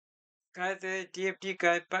Guy, the DMD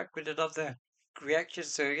guy, back with another reaction.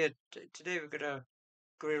 So yeah, today we're gonna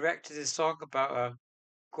go react to this song about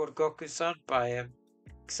called Goku-san by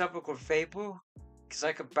someone called FabvL. It's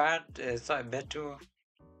like a band, it's like metal,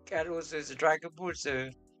 and also it's a Dragon Ball. So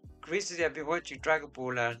recently I've been watching Dragon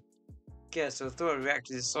Ball, and yeah, so I thought I'd react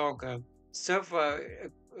to this song. So far,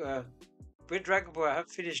 with Dragon Ball, I have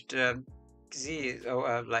finished Z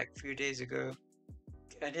like a few days ago,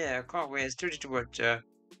 and yeah, I can't wait. I still need to watch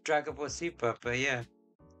Dragon Ball Super, but yeah.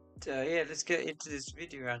 Yeah, let's get into this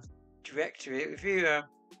video and direct to it. If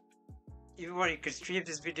you want, you can stream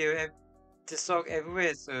this video, this song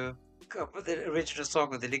everywhere. So I'll put the original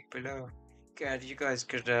song on the link below, and you guys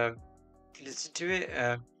could listen to it.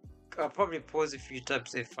 I'll probably pause a few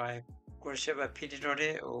times if I want to share my opinion on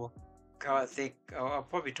it or how I think. I'll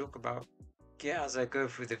probably talk about it as I go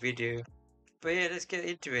through the video. But yeah, let's get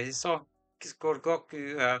into it. This song is called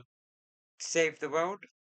Goku Save the World.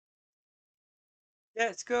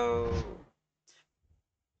 Let's go!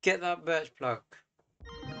 Get that merch plug.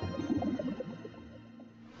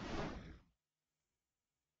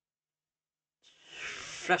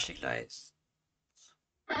 Flashing lights.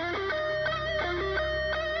 I'd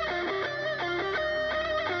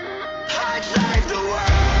save the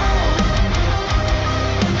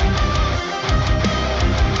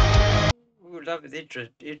world. Ooh, love the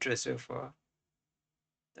intro so far.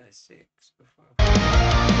 That's sick so far.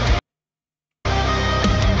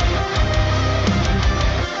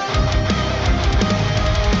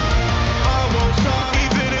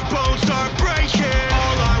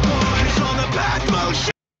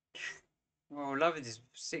 Oh, loving this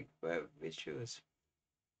sick visuals.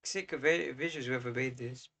 Sick visuals whoever made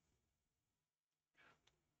this.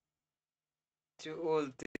 To all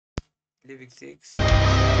the living things.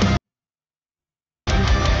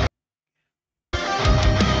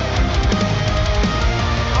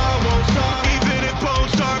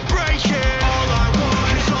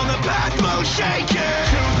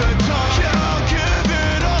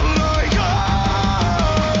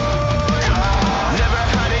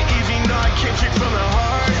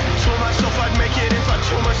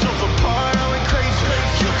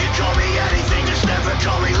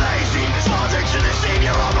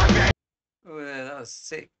 That was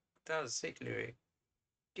sick. That was sick lyric.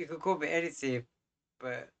 You could call me anything,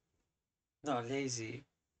 but not lazy.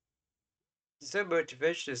 It's so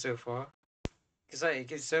motivational so far. Because it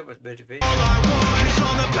gives so much motivation. All I want is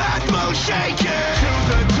on the path, most shaken to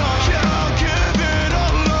the top. I'll give it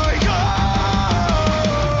all I got.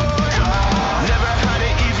 Never had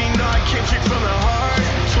it easy, no, I came straight from the heart.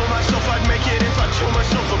 Told myself I'd make it if I tore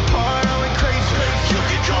myself apart. I went crazy. You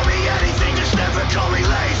can call me anything, just never call me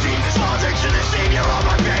lazy. Father to the scene, you're all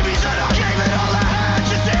my babies, and I gave it all I had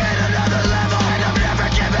just to hit another level. And I'm never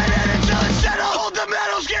giving in until it's settled. Hold the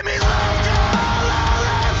medals, give me love. All I'll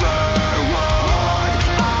ever want,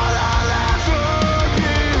 all I'll ever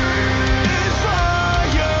be is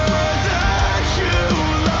fire that you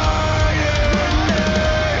light in me.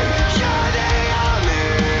 You're the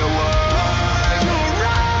only one to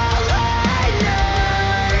rally me.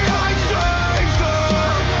 I'd save the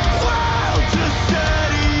world to set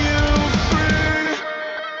you free.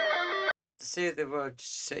 Say the word to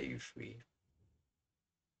set you free.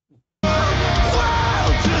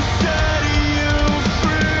 World to set you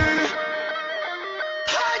free.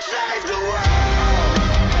 I'd save the world.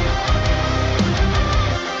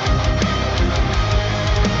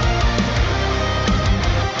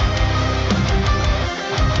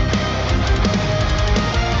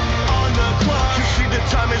 On the clock, you see the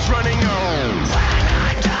time is running out. When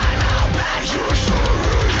I'm done, I'll bet you're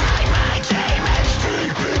sorry. Hide my demons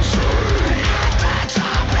deep inside. At the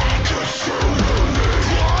top and consume me.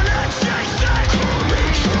 Wanna chase that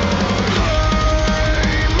coming true.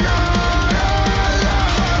 I'm not alone.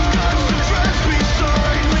 I've got some friends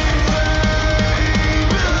beside me.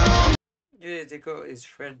 FabvL. Yeah, they got his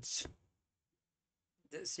friends.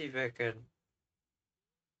 Let's see if I can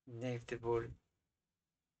name the ball.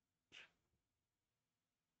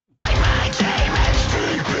 My demons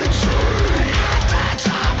deep inside. At the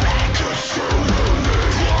top and consume me.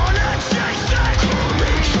 Wanna chase that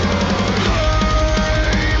coming true.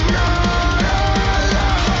 I'm not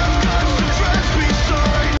alone. I've got some friends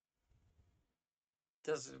beside me.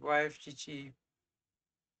 Does his wife Gigi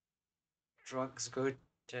drugs go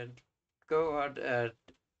on and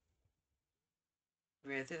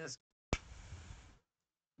wait, I think that's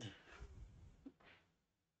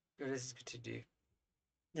let's continue.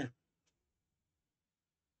 Yeah.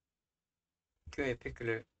 Go ahead,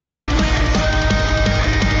 Piccolo.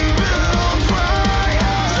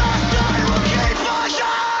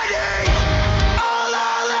 All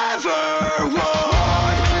I'll ever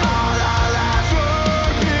want, all I'll ever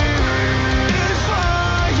be is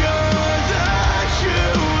fire that you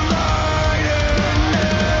light in me.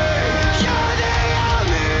 You're the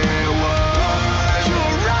only one to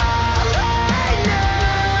rally me.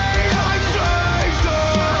 I save the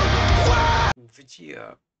world Vegeta.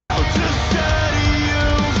 to set you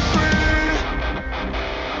free.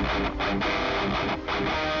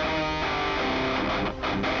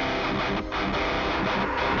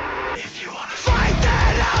 If you wanna fight,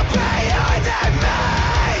 then I'll be your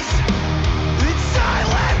enemies. It's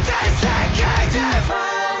silent as second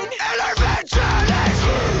divine. Intervention is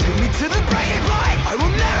take me to the breaking point. I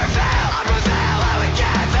will never fail. I prevail. I will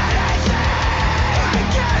give anything. I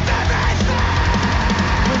give everything.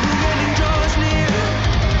 When the ending draws near,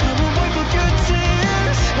 I will wipe up your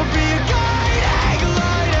tears. I'll be a guiding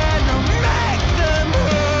light and I'll make them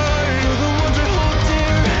hurt. You're the ones I hold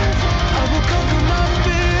dear. I will conquer my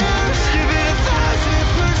fears. Give it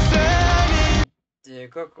 1,000%. Yeah,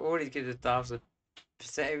 Goku always gives 1,000%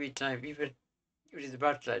 every time, even when he's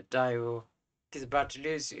about to like die or he's about to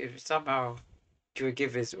lose. If somehow he will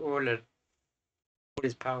give his all and all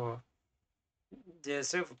his power. Yeah,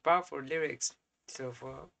 so powerful lyrics so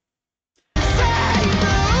far. All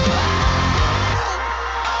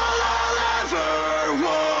I'll ever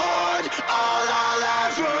want, all I'll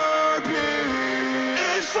ever be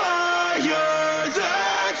is fire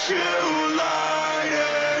that you light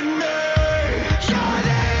in me. You're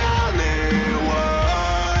the only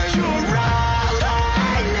one to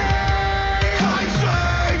rally me. I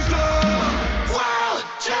save the world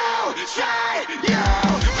to set you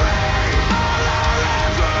free. All I'll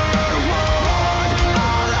ever want,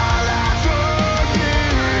 all I'll ever be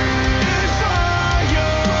is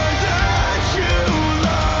fire that you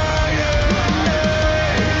light in me.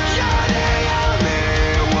 You're the only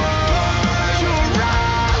one to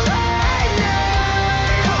rally me.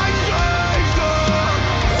 I save the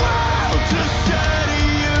world to set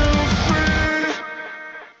you free.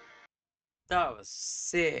 That was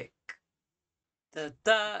sick.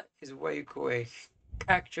 That is what you call a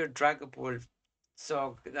actual Dragon Ball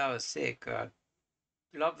song. That was sick.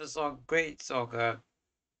 Love the song. Great song.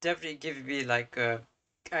 Definitely giving me like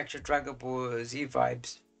actual Dragon Ball Z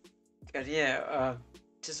vibes. And yeah,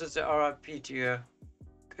 just as an RIP to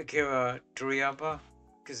Akira Toriyama,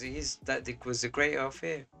 because that was a great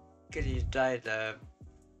outfit. Because he died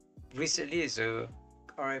recently, so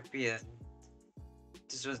RIP. And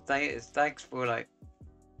just was thanks for like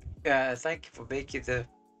thank you for making the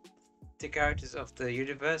characters of the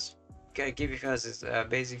universe, giving us this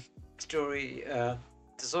amazing story. The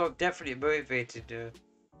song definitely motivated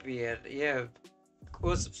me, and yeah,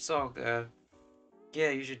 awesome song.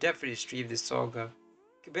 Yeah, you should definitely stream this song.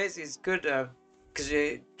 Basically, it's good because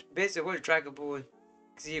basically what Dragon Ball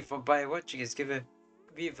see from by watching is given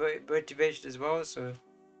me motivation as well. So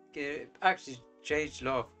it actually changed a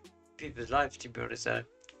lot of people's lives, to be honest. And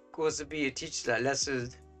also be it teaches that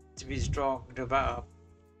lesson to be strong no matter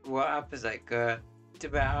what happens, like no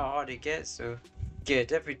matter how hard it gets. So yeah,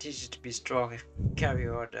 definitely teaches to be strong and carry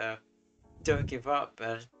on. Don't give up.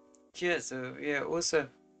 And yeah, so yeah, also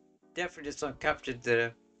definitely this song captured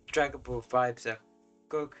the Dragon Ball vibes,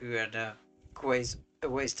 Goku and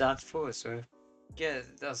what it stands for. So yeah,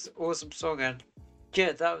 that's an awesome song. And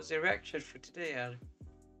yeah, that was the reaction for today. And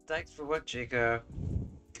thanks for watching. I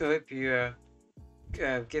hope you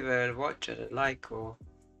give a watch and a like or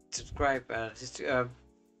subscribe, and just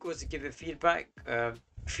also give a feedback.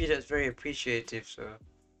 Feedback's very appreciative. So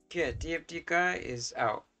yeah, DMD guy is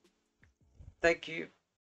out. Thank you.